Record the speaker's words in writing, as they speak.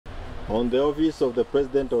on the office of the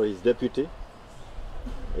president or his deputy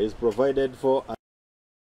is provided for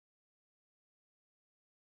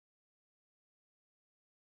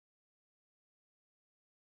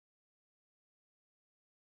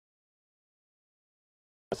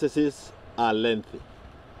processes are lengthy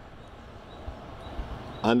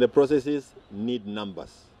and the processes need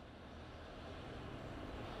numbers.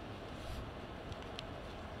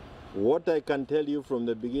 What I can tell you from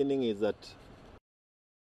the beginning is that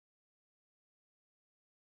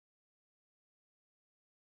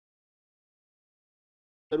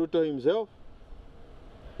Ruto himself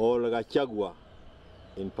or Gachagua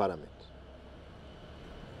in Parliament.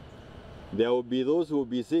 There will be those who will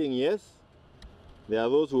be saying yes, there are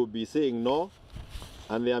those who will be saying no,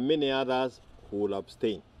 and there are many others who will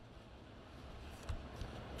abstain.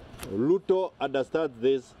 Ruto understands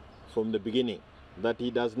this from the beginning, that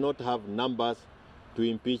he does not have numbers to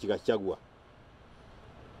impeach Gachagua.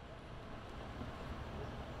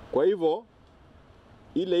 Kwa hivyo,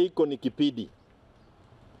 ile iko ni kipidi.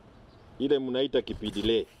 Ile munaita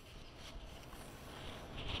kipidile.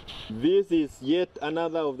 This is yet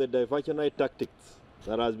another of the diversionary tactics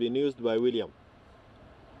that has been used by William.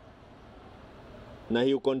 Now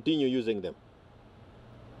he will continue using them.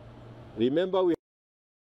 Remember, we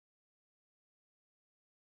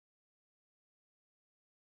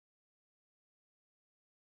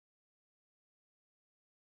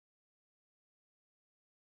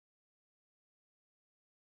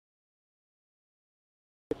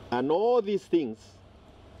and all these things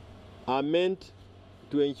are meant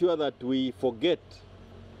to ensure that we forget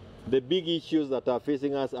the big issues that are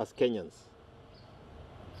facing us as Kenyans.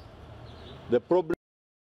 The problem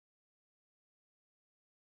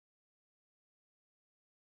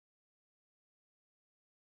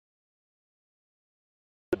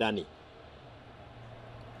Adani.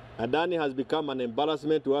 Adani has become an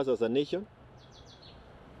embarrassment to us as a nation.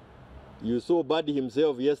 You saw Badi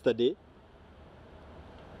himself yesterday.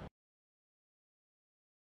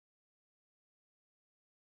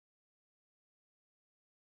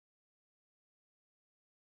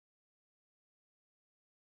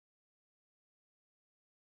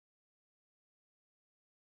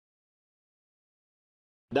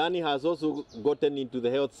 Adani has also gotten into the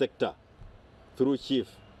health sector through chief.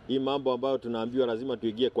 Hii mambo ambayo tunaambiwa lazima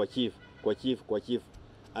tuingie kwa chief.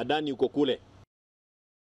 Adani uko kule.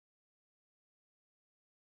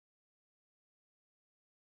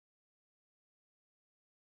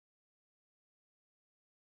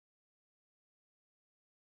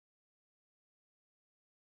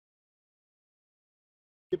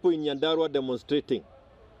 People in Nyandarua demonstrating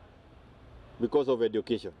because of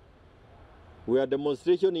education. We are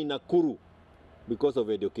demonstration in Nakuru because of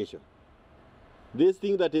education. This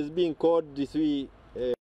thing that is being called this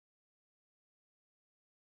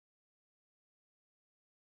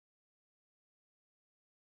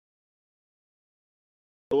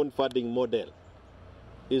loan funding model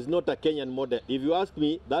is not a Kenyan model. If you ask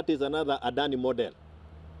me, that is another Adani model.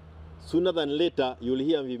 Sooner than later, you'll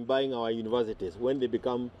hear him buying our universities when they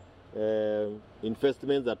become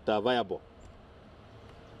investments that are viable.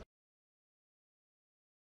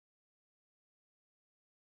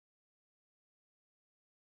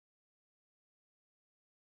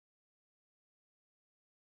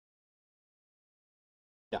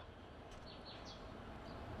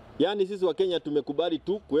 Yaani sisi wa Kenya tumekubali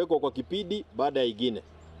tu kuwekwa kwa kipidi baada ya ingine.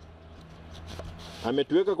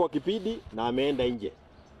 Ametuweka kwa kipidi na ameenda nje.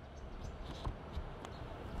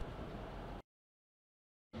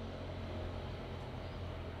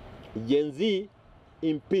 Gen Z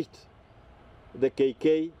impeached the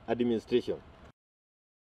KK administration.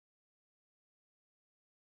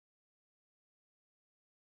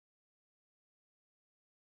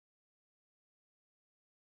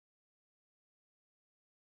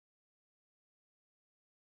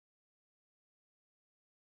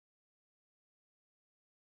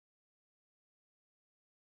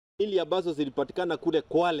 Ili ambazo zilipatikana kule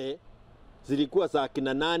Kwale zilikuwa za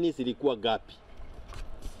kina nani, zilikuwa gapi?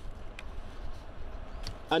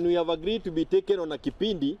 And we have agreed to be taken on a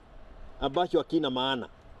kipindi ambacho hakina maana.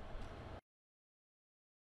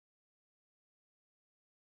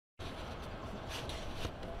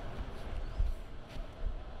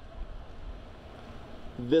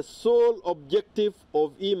 The sole objective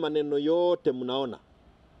of hii maneno yote mnaona,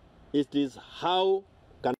 it is how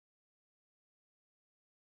can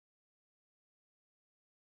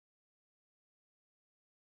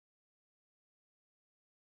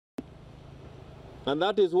and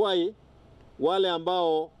that is why wale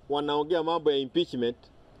ambao wanaongea mambo ya impeachment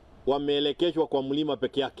wameelekeshwa kwa mlima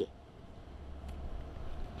peke yake.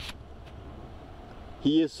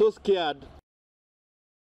 He is so scared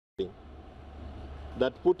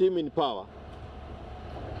that put him in power,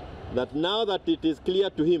 that now that it is clear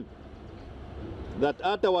to him that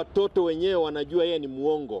hata watoto wenyewe wanajua yeye ni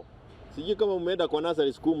muongo. Sijui kama umeenda kwa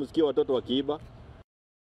nursery school msikie watoto wakiiba.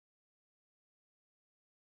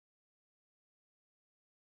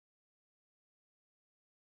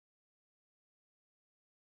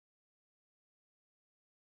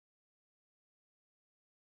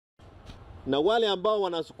 Na wale ambao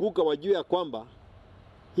wanasukuka wajue ya kwamba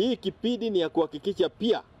hii kipindi ni ya kuhakikisha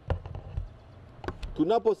pia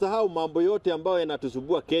tunaposahau mambo yote ambayo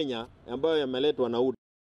yanatusubua Kenya ambayo yameletwa na UDA.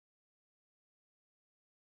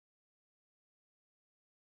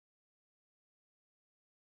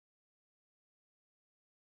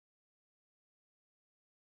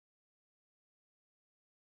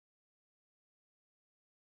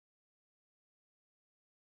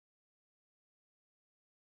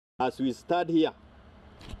 As we start here,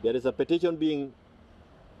 there is a petition being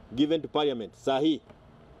given to Parliament sahi,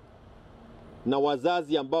 na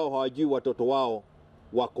wazazi ambao hawajui watoto wao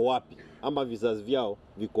wako wapi ama vizazi vyao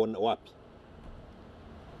viko wapi.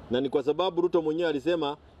 Na ni kwa sababu Ruto mwenyewe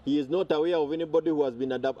alisema he is not aware of anybody who has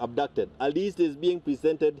been abducted. A list is being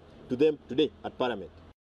presented to them today at Parliament.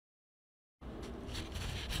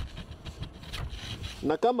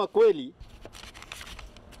 Na kama kweli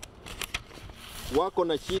wako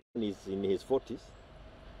na shida, is in his 40s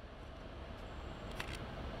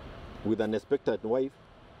with an expectant wife,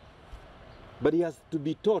 but he has to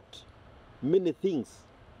be taught many things.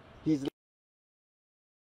 His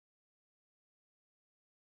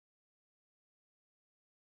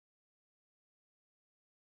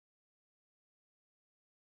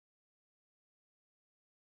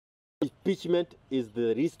impeachment is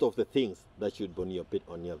the least of the things that should be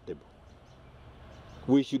on your table.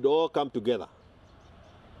 We should all come together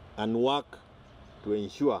and work to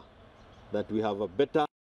ensure that we have a better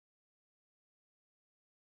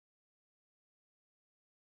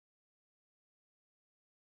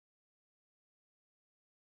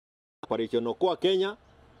operation Okoa Kenya,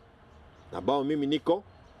 ambao mimi niko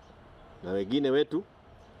na wengine wetu,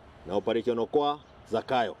 na operation Okoa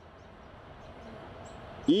Zakayo.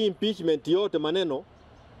 Hii impeachment yote maneno,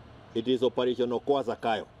 it is operation Okoa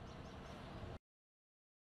Zakayo.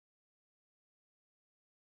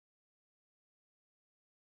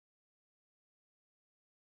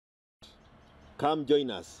 Come join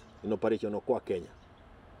us in operation Okoa Kenya.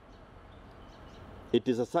 It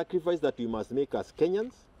is a sacrifice that we must make as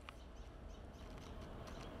Kenyans.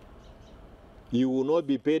 You will not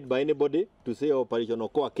be paid by anybody to say operation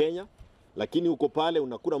Okoa Kenya, lakini uko pale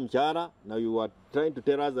unakula mshahara na you are trying to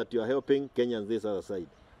tell us that you are helping Kenyans this other side.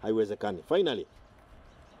 Haiwezekani. Finally,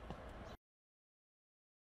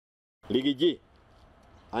 Ligi G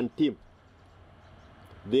and team,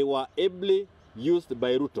 they were ably used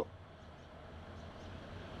by Ruto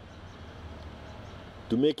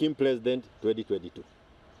to make him president 2022.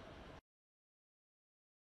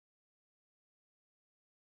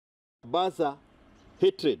 Basa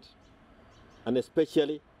hatred, and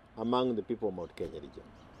especially among the people of Mount Kenya region.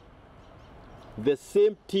 The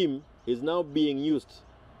same team is now being used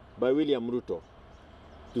by William Ruto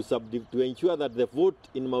to ensure that the vote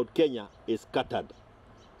in Mount Kenya is scattered,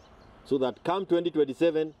 so that come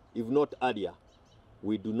 2027, if not earlier,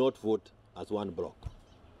 we do not vote as one block.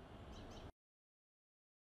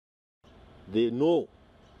 They know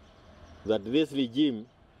that this regime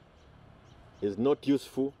is not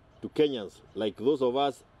useful to Kenyans, like those of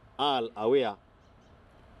us are aware.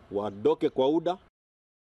 Wadoke kwa UDA,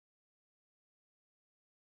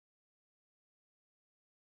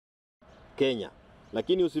 Kenya.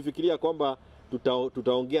 Lakini usifikiria kwamba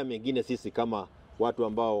tutaongea mengine sisi kama watu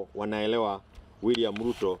ambao wanaelewa William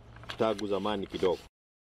Ruto tangu zamani kidogo.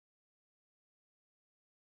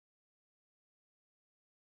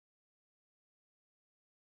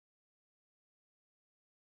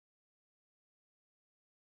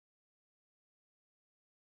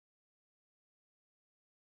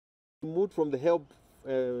 Moved from the help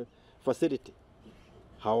facility,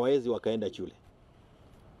 hawawezi wakaenda shule.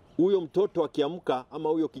 Huyo mtoto akiamka ama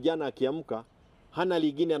huyo kijana akiamka, hana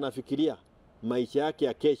lingine anafikiria maisha yake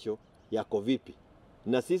ya kesho yako vipi.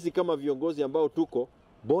 Na sisi kama viongozi ambao tuko,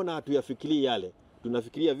 bona hatuyafikiri yale.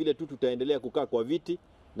 Tunafikiria vile tu tutaendelea kukaa kwa viti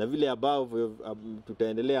na vile ambavyo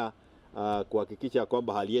tutaendelea kuhakikisha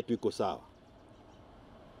kwamba hali yetu iko sawa.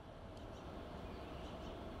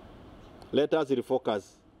 Let us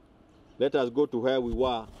refocus. Let us go to where we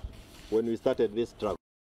were when we started this struggle.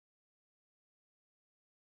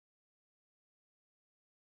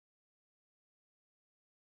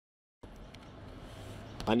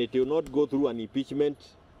 And it will not go through an impeachment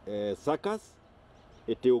circus.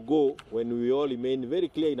 It will go when we all remain very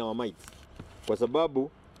clear in our minds. Kwa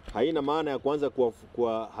sababu haina maana ya kwanza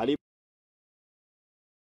kwa haribu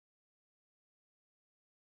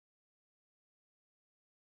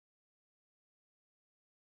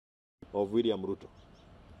of William Ruto.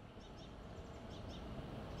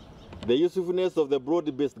 The usefulness of the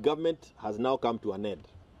broad-based government has now come to an end.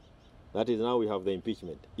 That is, now we have the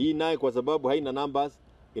impeachment. Hii naye kwa sababu haina numbers,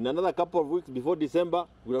 in another couple of weeks before December,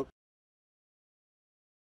 we'll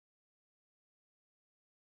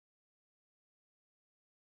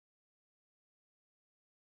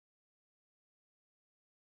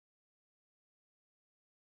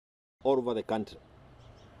all over the country.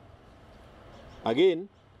 Again,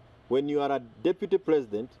 when you are a deputy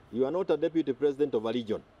president, you are not a deputy president of a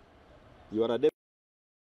region. You are a deputy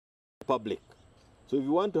public. So if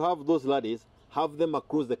you want to have those ladies, have them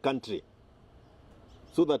across the country,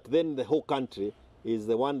 so that then the whole country is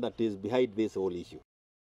the one that is behind this whole issue.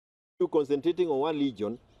 If you concentrating on one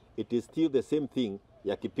region, it is still the same thing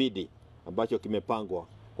ya kipindi ambacho kimepangwa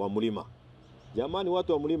kwa mlima. Jamani,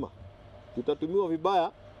 watu wa mlima, tutatumiwa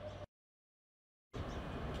vibaya.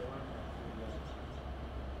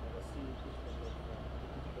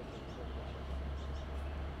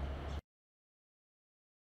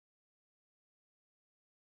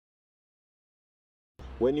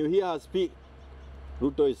 When you hear her speak,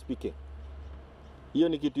 Ruto is speaking. Hiyo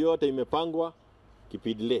ni kitu yote imepangwa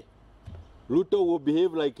kipidile. Ruto will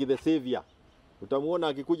behave like the savior. Utamuona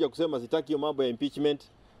akikuja kusema sitaki hiyo mambo ya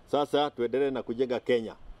impeachment. Sasa tuendelee na kujenga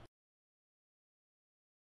Kenya.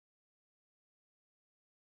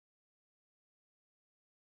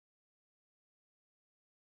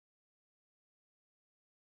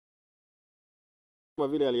 Kama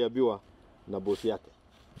vile aliambiwa na bosi yake.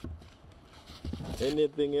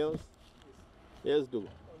 Anything else? Yes, do. On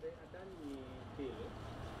the Adani bill,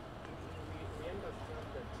 we understand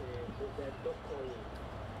that there are local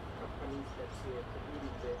companies that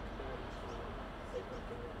polluted the land to Southern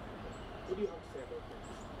Kenya. What do you have to say about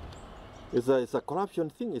that? It's a corruption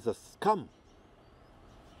thing. It's a scam.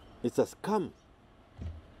 It's a scam.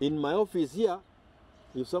 In my office here,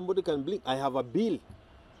 if somebody can blink, I have a bill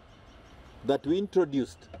that we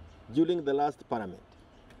introduced during the last parliament.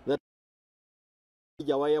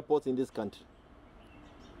 Our airports in this country,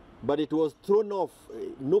 but it was thrown off.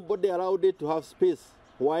 Nobody allowed it to have space.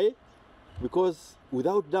 Why? Because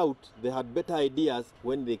without doubt they had better ideas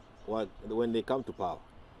when they come to power.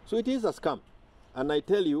 So it is a scam, and I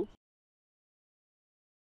tell you,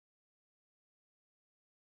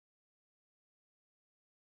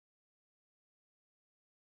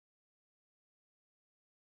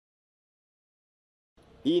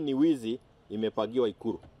 hii ni wizi imepagiwa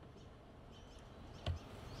Ikuru.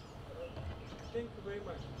 Thank you very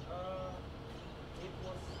much. It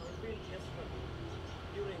was revealed yesterday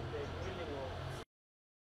during the grilling of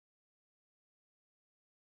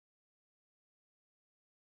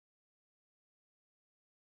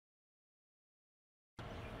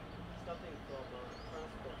starting from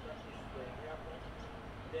transport, that is the airport,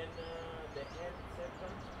 then the health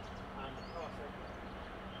sector and power sector.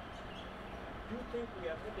 Do you think we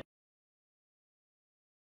are headed?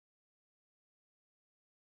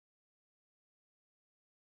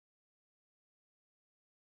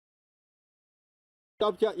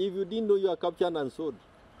 Capture, if you didn't know, you are captured and sold.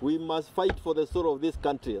 We must fight for the soul of this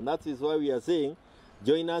country, and that is why we are saying,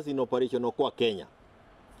 join us in Operation Okoa Kenya.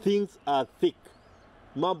 Things are thick.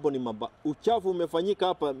 Mambo ni maba. Uchafu umefanyika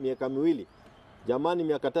hapa miaka miwili. Jamani,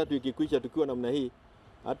 miaka 3 ikikwisha tukiwa namna hii,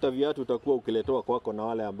 hata viatu utakuwa ukiletoa kwako na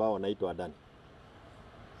wale ambao wanaitwa Adani.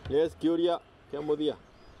 Yes, Kioni, Kiamudia.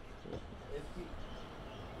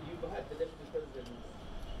 You've had the deputy president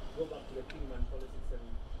go back to the kingman politics and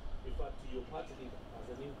refer to your party leader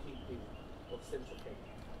as a new kingpin of Central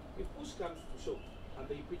Kenya. If push comes to shove and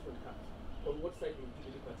the impeachment comes, on what side will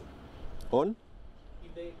you be party? On?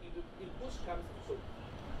 If push comes to shove,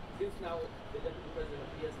 since now the deputy president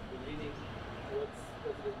appears to be leaning towards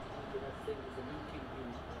President Ruto saying he's a new kingpin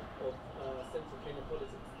of Central Kenya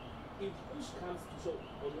politics. If push comes to shove,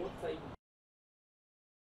 on what side?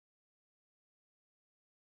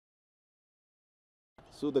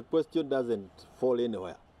 So the question doesn't fall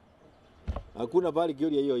anywhere. Hakuna pali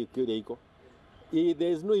Kioni iko.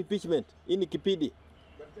 There is no impeachment. Hii ni kipindi.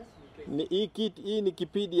 Hii ni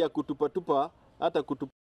kipindi ya kutupatupa, hata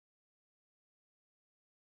kutupa.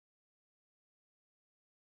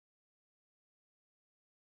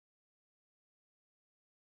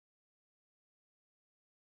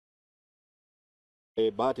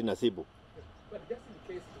 Bahati nasibu. But just in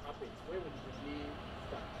case it happens, where would you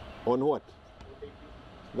start? On what?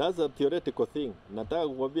 That's a theoretical thing. Nataka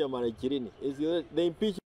kukwambia mara 20. Is the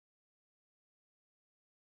impeachment.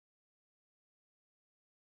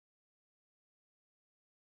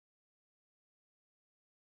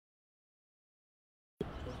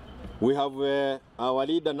 We have our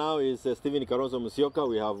leader now is Stephen Kalonzo Musyoka.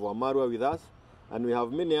 We have Wamarwa with us, and we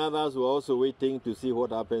have many others who are also waiting to see what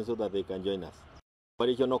happens so that they can join us.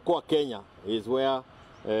 Coalition Okoa Kenya is where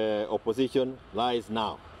opposition lies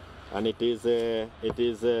now, and it is a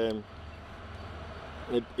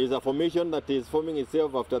formation that is forming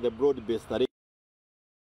itself after the broad-based study.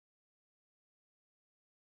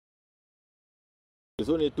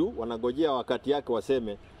 Isoni tu wanagojea wakati yake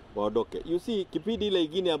waseme waondoke. You see, kipindi ile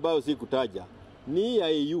ingine ambayo si kutaja ni ya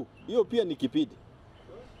EU. Hiyo pia ni kipindi.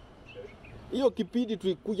 Hiyo kipindi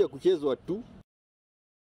tulikuja kuchezwa tu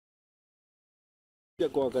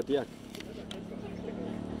kwa wakati yake.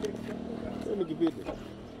 Hiyo ni kipindi.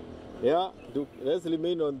 Yeah, let's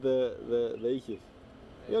remain on the issues.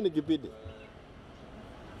 Hiyo ni kipindi.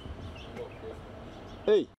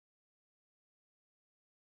 Hey.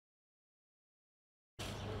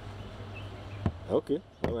 Okay,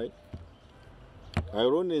 all right.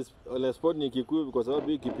 Iron is sport ni Kikuyu kwa sababu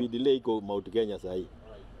hii kipindi ile iko Mount Kenya sasa hii.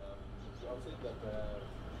 I'll say that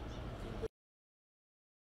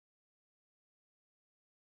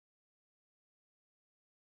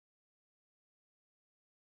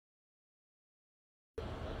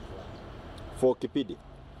for Kipidi.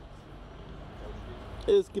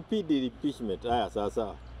 Is Kipidi impeachment? Aya,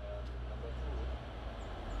 sasa.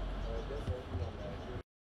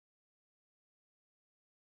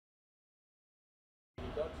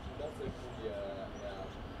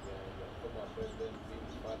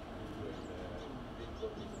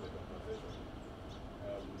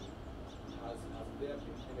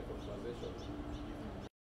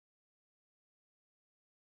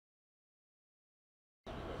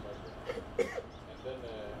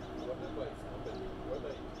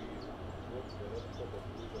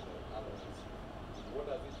 what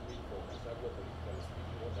does it mean for Gachagua politically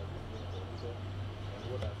speaking? What does it mean for Ruto? And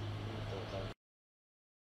what does it mean for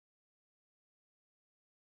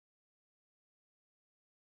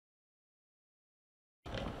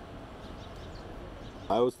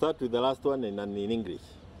I will start with the last one in English.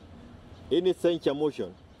 Any censure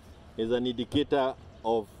motion is an indicator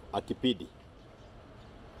of a kipidi.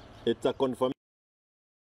 It's a confirmation of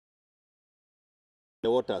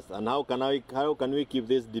the waters. And how can we keep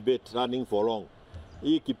this debate running for long?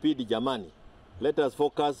 Hii kipidi jamani. Let us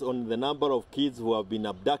focus on the number of kids who have been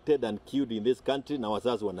abducted and killed in this country na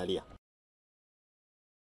wazazi wanalia.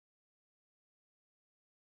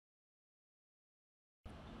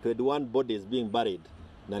 One body is being buried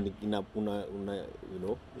in a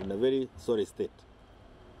very sorry state.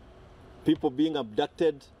 People being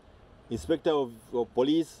abducted, inspector of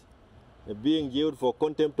police being jailed for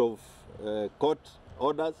contempt of court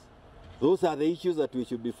orders. Those are the issues that we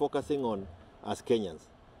should be focusing on as Kenyans.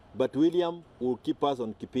 But William will keep us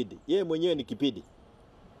on kipidi. Yeye mwenyewe ni kipidi.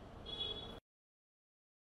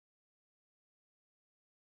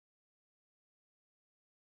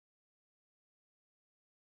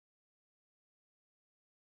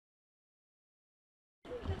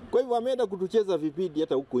 Kwa hivyo ameenda kutucheza vipidi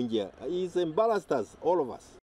hata huko nje. He's embarrassed us, all of us.